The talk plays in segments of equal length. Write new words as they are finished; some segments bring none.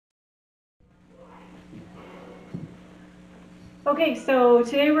Okay, so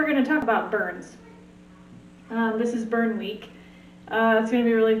today we're going to talk about burns. This is burn week. It's going to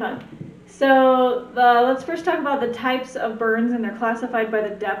be really fun. So let's first talk about the types of burns, and they're classified by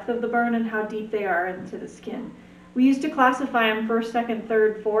the depth of the burn and how deep they are into the skin. We used to classify them first, second,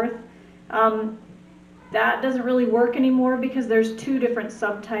 third, fourth. That doesn't really work anymore because there's two different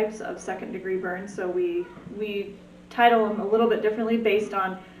subtypes of second-degree burns, so we title them a little bit differently based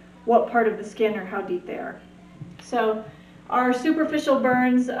on what part of the skin or how deep they are. So our superficial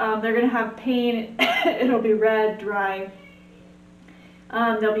burns, they're going to have pain. It'll be red, dry.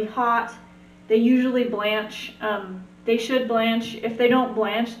 They'll be hot. They usually blanch. They should blanch. If they don't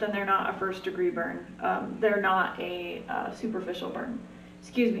blanch, then they're not a first-degree burn. They're not a superficial burn.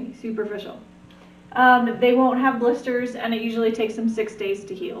 Excuse me, superficial. They won't have blisters, and it usually takes them 6 days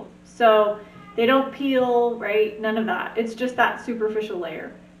to heal. So they don't peel, right? None of that. It's just that superficial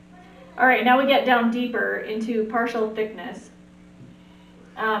layer. All right, now we get down deeper into partial thickness.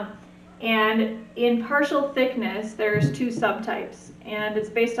 And in partial thickness, there's two subtypes, and it's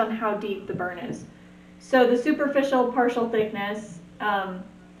based on how deep the burn is. So the superficial partial thickness,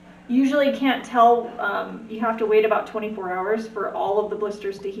 usually can't tell. You have to wait about 24 hours for all of the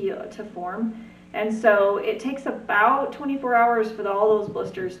blisters to form. And so it takes about 24 hours for all those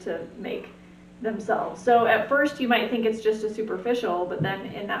blisters to make themselves. So at first you might think it's just a superficial, but then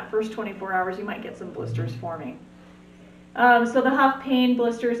in that first 24 hours you might get some blisters forming. So they'll have pain,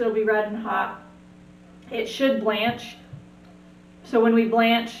 blisters, it'll be red and hot. It should blanch. So when we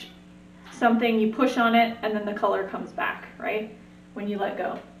blanch something, you push on it and then the color comes back, right? When you let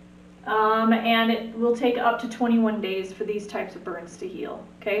go. And it will take up to 21 days for these types of burns to heal.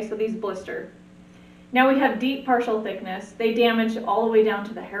 Okay, so these blister. Now we have deep partial thickness. They damage all the way down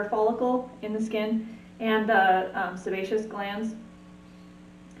to the hair follicle in the skin and the sebaceous glands.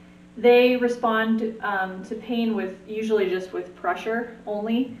 They respond to pain with usually just with pressure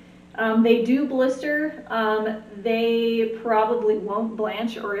only. They do blister. They probably won't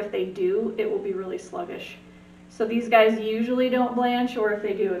blanch, or if they do, it will be really sluggish. So these guys usually don't blanch, or if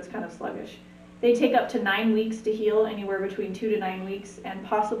they do, it's kind of sluggish. They take up to 9 weeks to heal, anywhere between 2 to 9 weeks, and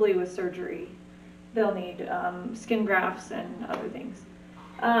possibly with surgery. They'll need skin grafts and other things.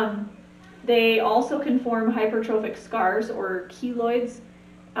 They also can form hypertrophic scars or keloids,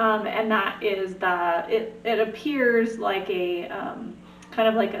 and that is that it appears like a kind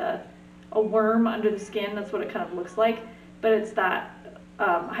of like a worm under the skin. That's what it kind of looks like, but it's that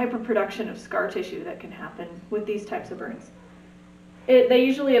hyperproduction of scar tissue that can happen with these types of burns. They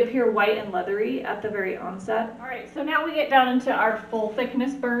usually appear white and leathery at the very onset. All right, so now we get down into our full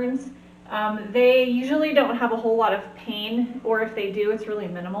thickness burns. They usually don't have a whole lot of pain, or if they do, it's really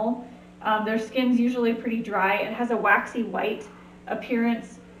minimal. Their skin's usually pretty dry. It has a waxy white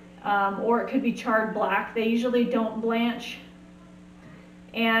appearance, or it could be charred black. They usually don't blanch,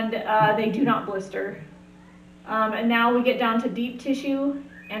 and they do not blister. And now we get down to deep tissue,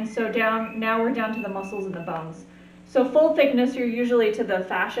 and so now we're down to the muscles and the bones. So full thickness, you're usually to the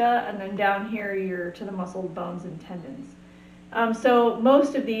fascia, and then down here you're to the muscle, bones, and tendons. So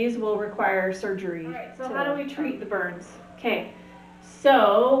most of these will require surgery. All right, so how do we treat the burns? Okay,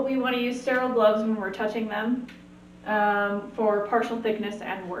 so we want to use sterile gloves when we're touching them for partial thickness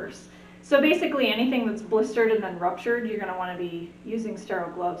and worse. So basically anything that's blistered and then ruptured, you're going to want to be using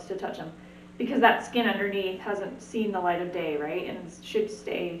sterile gloves to touch them, because that skin underneath hasn't seen the light of day, right? And it should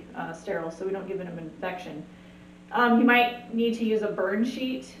stay sterile so we don't give them an infection. You might need to use a burn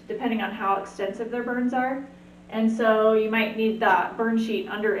sheet depending on how extensive their burns are. And so you might need that burn sheet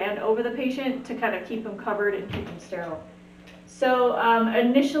under and over the patient to kind of keep them covered and keep them sterile. So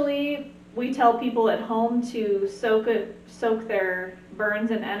initially, we tell people at home to soak their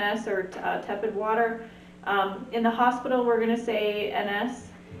burns in NS or tepid water. In the hospital, we're going to say NS,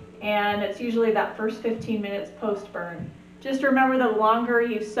 and it's usually that first 15 minutes post-burn. Just remember, the longer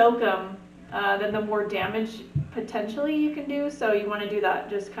you soak them, then the more damage potentially you can do, so you want to do that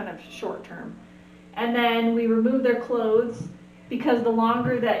just kind of short term. And then we remove their clothes, because the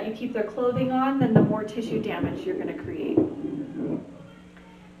longer that you keep their clothing on, then the more tissue damage you're going to create.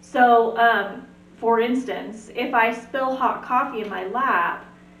 So, for instance, if I spill hot coffee in my lap,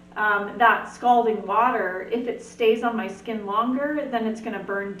 that scalding water, if it stays on my skin longer, then it's going to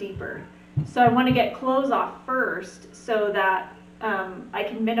burn deeper. So I want to get clothes off first so that I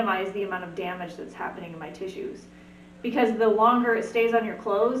can minimize the amount of damage that's happening in my tissues. Because the longer it stays on your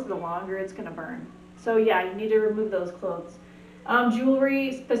clothes, the longer it's going to burn. So yeah, you need to remove those clothes.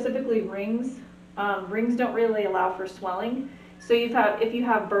 Jewelry, specifically rings. Rings don't really allow for swelling. So if you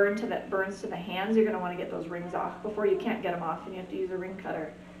have burns to the hands, you're going to want to get those rings off before you can't get them off, and you have to use a ring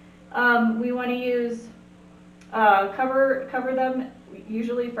cutter. We want to use cover them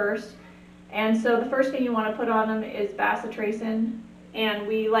usually first. And so the first thing you want to put on them is bacitracin, and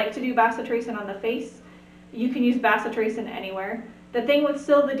we like to do bacitracin on the face. You can use bacitracin anywhere. The thing with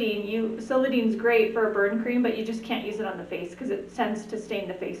Silvadine's great for a burn cream, but you just can't use it on the face because it tends to stain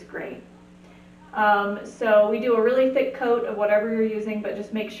the face gray. So we do a really thick coat of whatever you're using, but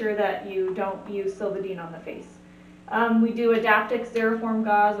just make sure that you don't use Silvadine on the face. We do Adaptix Xeriform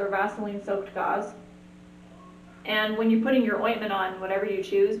gauze or Vaseline soaked gauze. And when you're putting your ointment on, whatever you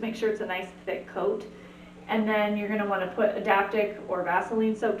choose, make sure it's a nice thick coat. And then you're going to want to put Adaptix or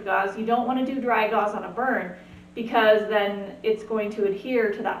Vaseline soaked gauze. You don't want to do dry gauze on a burn because then it's going to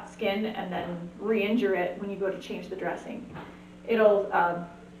adhere to that skin and then re-injure it when you go to change the dressing. It'll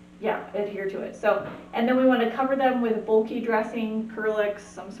adhere to it. So, and then we want to cover them with bulky dressing, Curlix,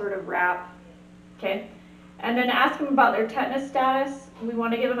 some sort of wrap. Okay. And then ask them about their tetanus status. We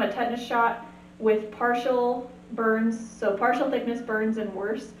want to give them a tetanus shot with partial burns, so partial thickness burns and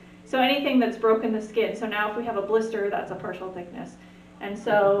worse. So anything that's broken the skin. So now if we have a blister, that's a partial thickness. And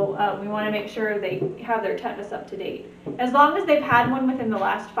so we want to make sure they have their tetanus up to date. As long as they've had one within the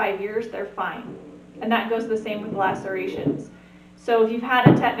last 5 years, they're fine. And that goes the same with lacerations. So if you've had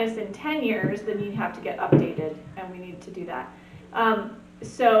a tetanus in 10 years, then you have to get updated, and we need to do that.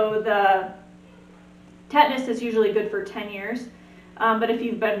 So the tetanus is usually good for 10 years. But if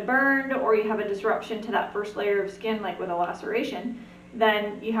you've been burned or you have a disruption to that first layer of skin, like with a laceration,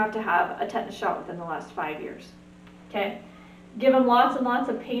 then you have to have a tetanus shot within the last 5 years. Okay? Give them lots and lots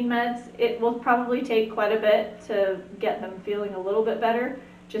of pain meds. It will probably take quite a bit to get them feeling a little bit better,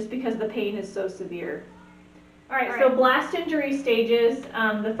 just because the pain is so severe. All right, so blast injury stages.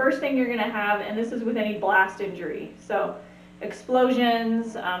 The first thing you're going to have, and this is with any blast injury, so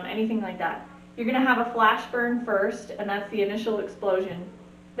explosions, anything like that. You're going to have a flash burn first, and that's the initial explosion.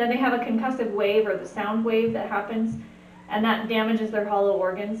 Then they have a concussive wave, or the sound wave that happens, and that damages their hollow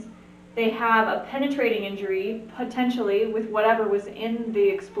organs. They have a penetrating injury, potentially, with whatever was in the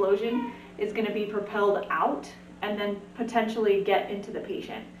explosion is going to be propelled out and then potentially get into the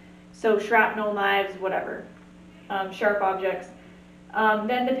patient. So shrapnel, knives, whatever, sharp objects.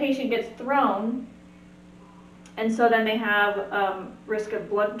 Then the patient gets thrown, and so then they have risk of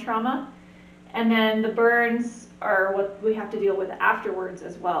blunt trauma. And then the burns are what we have to deal with afterwards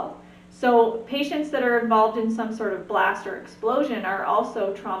as well. So patients that are involved in some sort of blast or explosion are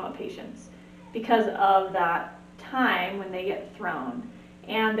also trauma patients because of that time when they get thrown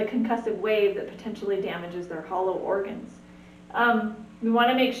and the concussive wave that potentially damages their hollow organs. We want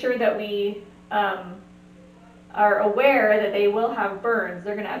to make sure that we are aware that they will have burns.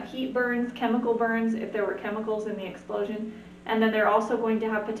 They're going to have heat burns, chemical burns if there were chemicals in the explosion, and then they're also going to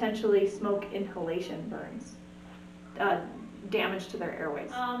have potentially smoke inhalation burns. Damage to their airways.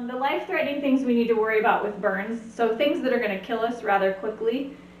 The life-threatening things we need to worry about with burns, so things that are going to kill us rather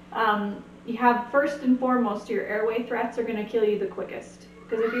quickly, you have first and foremost your airway threats are going to kill you the quickest,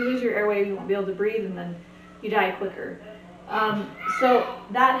 because if you lose your airway you won't be able to breathe and then you die quicker. So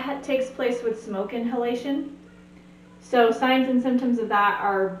that takes place with smoke inhalation. So signs and symptoms of that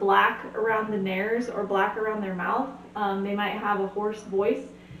are black around the nares or black around their mouth. They might have a hoarse voice.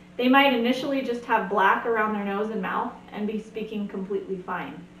 They might initially just have black around their nose and mouth and be speaking completely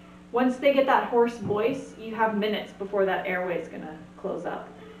fine. Once they get that hoarse voice, you have minutes before that airway is going to close up,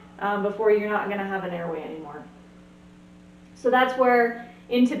 before you're not going to have an airway anymore. So that's where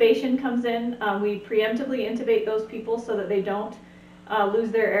intubation comes in. We preemptively intubate those people so that they don't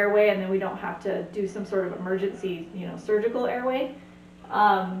lose their airway, and then we don't have to do some sort of emergency, surgical airway.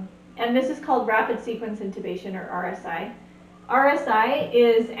 And this is called rapid sequence intubation, or RSI. RSI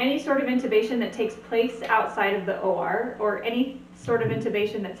is any sort of intubation that takes place outside of the OR, or any sort of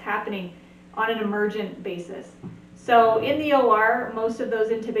intubation that's happening on an emergent basis. So in the OR, most of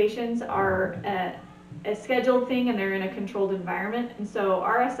those intubations are a scheduled thing and they're in a controlled environment. And so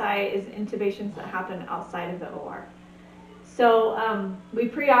RSI is intubations that happen outside of the OR. So we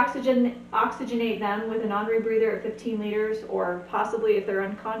pre-oxygenate them with a non-rebreather at 15 liters, or possibly if they're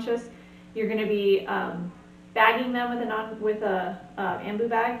unconscious, you're going to be bagging them with a ambu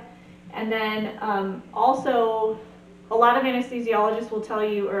bag. And then also a lot of anesthesiologists will tell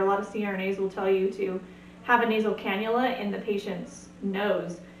you, or a lot of CRNAs will tell you, to have a nasal cannula in the patient's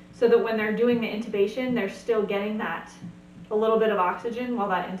nose so that when they're doing the intubation, they're still getting a little bit of oxygen while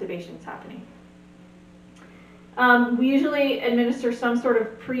that intubation is happening. We usually administer some sort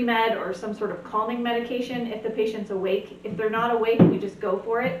of pre-med or some sort of calming medication if the patient's awake. If they're not awake, we just go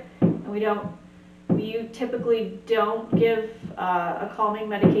for it, and we typically don't give a calming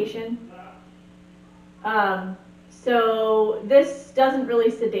medication. So this doesn't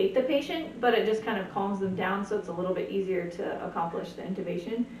really sedate the patient, but it just kind of calms them down, so it's a little bit easier to accomplish the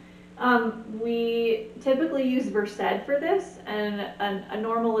intubation. We typically use Versed for this, and a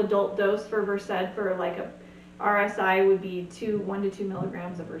normal adult dose for Versed for like a RSI would be 1 to 2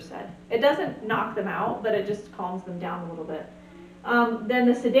 milligrams of Versed. It doesn't knock them out, but it just calms them down a little bit. Then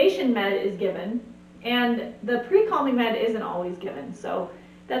the sedation med is given, and the pre-calming med isn't always given, so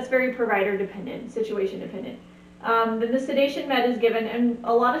that's very provider dependent, situation dependent. Then the sedation med is given, and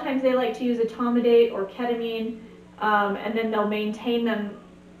a lot of times they like to use etomidate or ketamine, and then they'll maintain them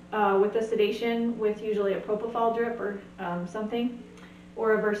with the sedation with usually a propofol drip or something,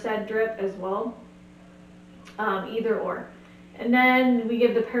 or a Versed drip as well, either or. And then we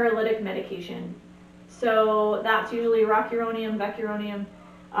give the paralytic medication. So that's usually rocuronium, vecuronium,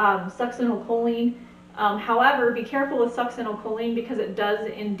 succinylcholine. However, be careful with succinylcholine because it does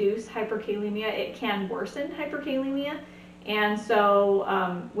induce hyperkalemia. It can worsen hyperkalemia. And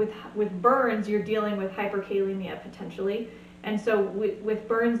so with burns, you're dealing with hyperkalemia potentially. And so with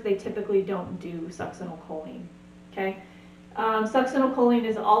burns, they typically don't do succinylcholine, okay? Succinylcholine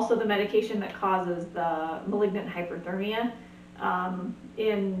is also the medication that causes the malignant hyperthermia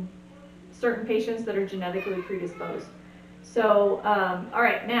in certain patients that are genetically predisposed. So, all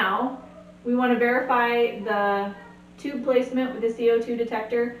right, now we want to verify the tube placement with the CO2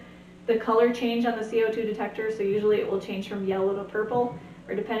 detector, the color change on the CO2 detector, so usually it will change from yellow to purple,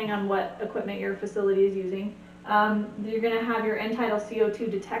 or depending on what equipment your facility is using. You're going to have your end-tidal CO2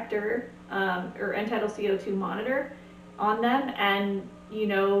 detector or end-tidal CO2 monitor on them, and you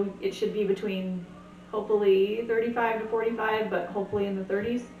know it should be between hopefully 35 to 45, but hopefully in the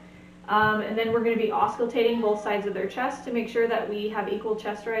 30s. And then we're going to be auscultating both sides of their chest to make sure that we have equal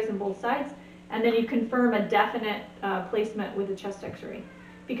chest rise on both sides, and then you confirm a definite placement with a chest x-ray.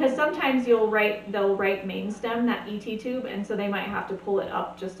 Because sometimes they'll write main stem, that ET tube, and so they might have to pull it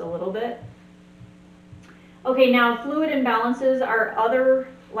up just a little bit. Okay, now fluid imbalances are other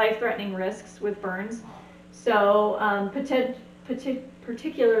life-threatening risks with burns. So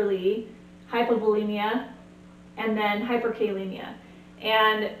particularly hypovolemia and then hyperkalemia.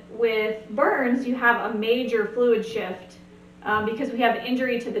 And with burns, you have a major fluid shift because we have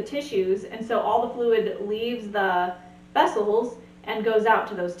injury to the tissues, and so all the fluid leaves the vessels and goes out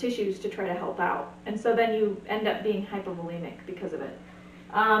to those tissues to try to help out. And so then you end up being hypovolemic because of it.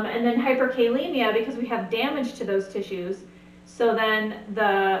 And then hyperkalemia, because we have damage to those tissues, so then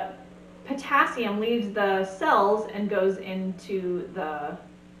the potassium leaves the cells and goes into the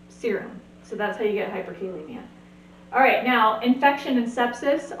serum. So that's how you get hyperkalemia. All right, now infection and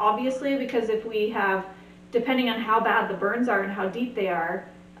sepsis, obviously, because if we have, depending on how bad the burns are and how deep they are,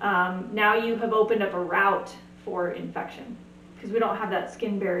 now you have opened up a route for infection because we don't have that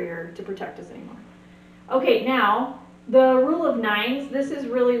skin barrier to protect us anymore. Okay, now the rule of nines, this is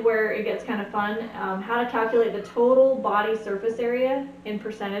really where it gets kind of fun, how to calculate the total body surface area in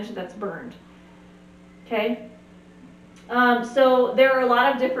percentage that's burned. Okay. So there are a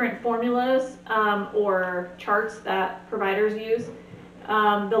lot of different formulas or charts that providers use.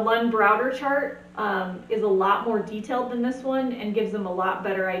 The Lund-Browder chart is a lot more detailed than this one and gives them a lot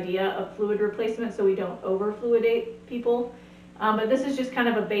better idea of fluid replacement so we don't over-fluidate people. But this is just kind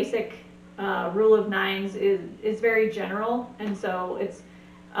of a basic rule of nines, is very general, and so it's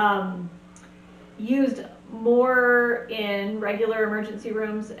used more in regular emergency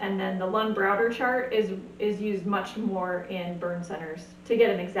rooms, and then the Lund-Browder chart is used much more in burn centers to get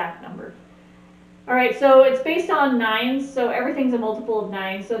an exact number. All right, so it's based on nines, so everything's a multiple of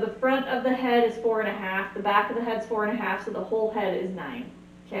 9. So the front of the head is 4.5, the back of the head's 4.5, so the whole head is 9.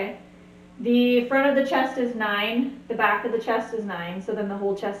 Okay, the front of the chest is 9, the back of the chest is 9, so then the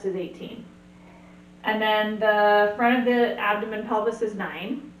whole chest is 18. And then the front of the abdomen pelvis is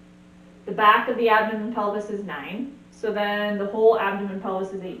 9. The back of the abdomen pelvis is 9, so then the whole abdomen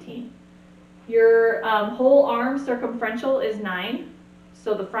pelvis is 18. Your whole arm circumferential is 9,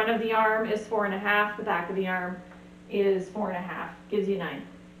 so the front of the arm is 4.5, the back of the arm is 4.5, gives you 9.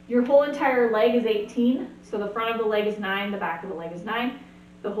 Your whole entire leg is 18, so the front of the leg is 9, the back of the leg is 9,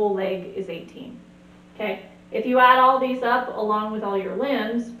 the whole leg is 18. Okay, if you add all these up along with all your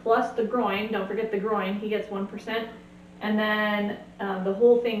limbs, plus the groin, don't forget the groin, he gets 1%. And then the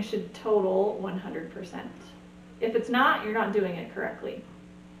whole thing should total 100%. If it's not, you're not doing it correctly.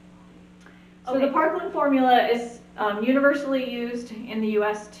 So the Parkland formula is universally used in the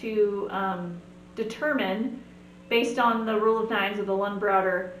US to determine, based on the rule of nines of the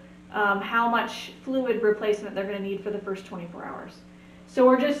Lund-Browder, how much fluid replacement they're going to need for the first 24 hours. So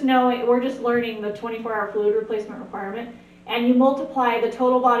we're just learning the 24-hour fluid replacement requirement, and you multiply the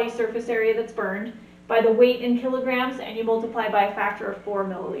total body surface area that's burned by the weight in kilograms, and you multiply by a factor of 4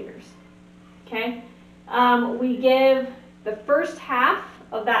 milliliters. Okay? We give the first half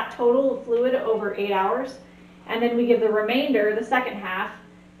of that total of fluid over 8 hours, and then we give the remainder, the second half,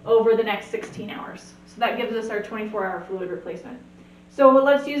 over the next 16 hours. So that gives us our 24-hour fluid replacement. So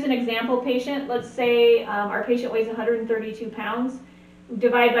let's use an example patient. Let's say our patient weighs 132 pounds.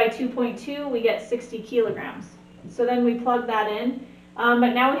 Divide by 2.2, we get 60 kilograms. So then we plug that in.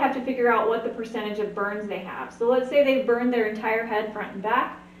 But now we have to figure out what the percentage of burns they have. So let's say they've burned their entire head, front and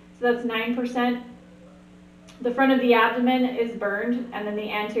back. So that's 9%. The front of the abdomen is burned, and then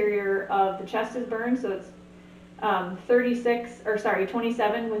the anterior of the chest is burned. So it's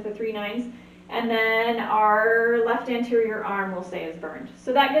 27 with the 3 nines. And then our left anterior arm, we'll say, is burned.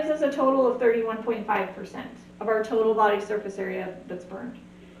 So that gives us a total of 31.5% of our total body surface area that's burned,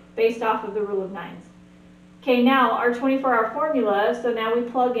 based off of the rule of nines. Okay, now our 24-hour formula, so now we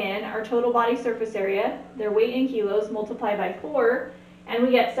plug in our total body surface area, their weight in kilos, multiply by 4, and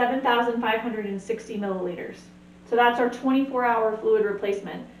we get 7,560 milliliters. So that's our 24-hour fluid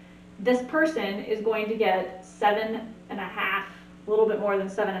replacement. This person is going to get 7.5, a little bit more than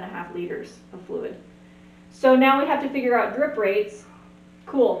 7.5 liters of fluid. So now we have to figure out drip rates.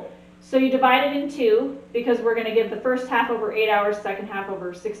 Cool. So you divide it in 2, because we're going to give the first half over 8 hours, second half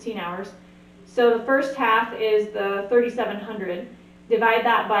over 16 hours. So the first half is the 3,700. Divide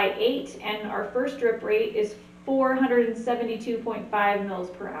that by 8, and our first drip rate is 472.5 mils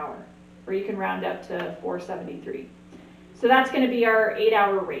per hour, or you can round up to 473. So that's going to be our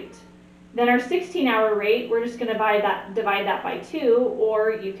 8-hour rate. Then our 16-hour rate, we're just going to divide that by 2,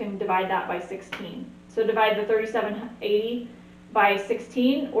 or you can divide that by 16. So divide the 3,780 by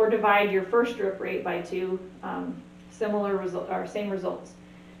 16, or divide your first drip rate by 2, similar result, or same results.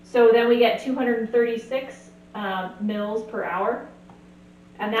 So then we get 236 mils per hour,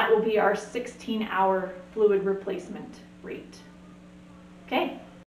 and that will be our 16-hour fluid replacement rate. Okay.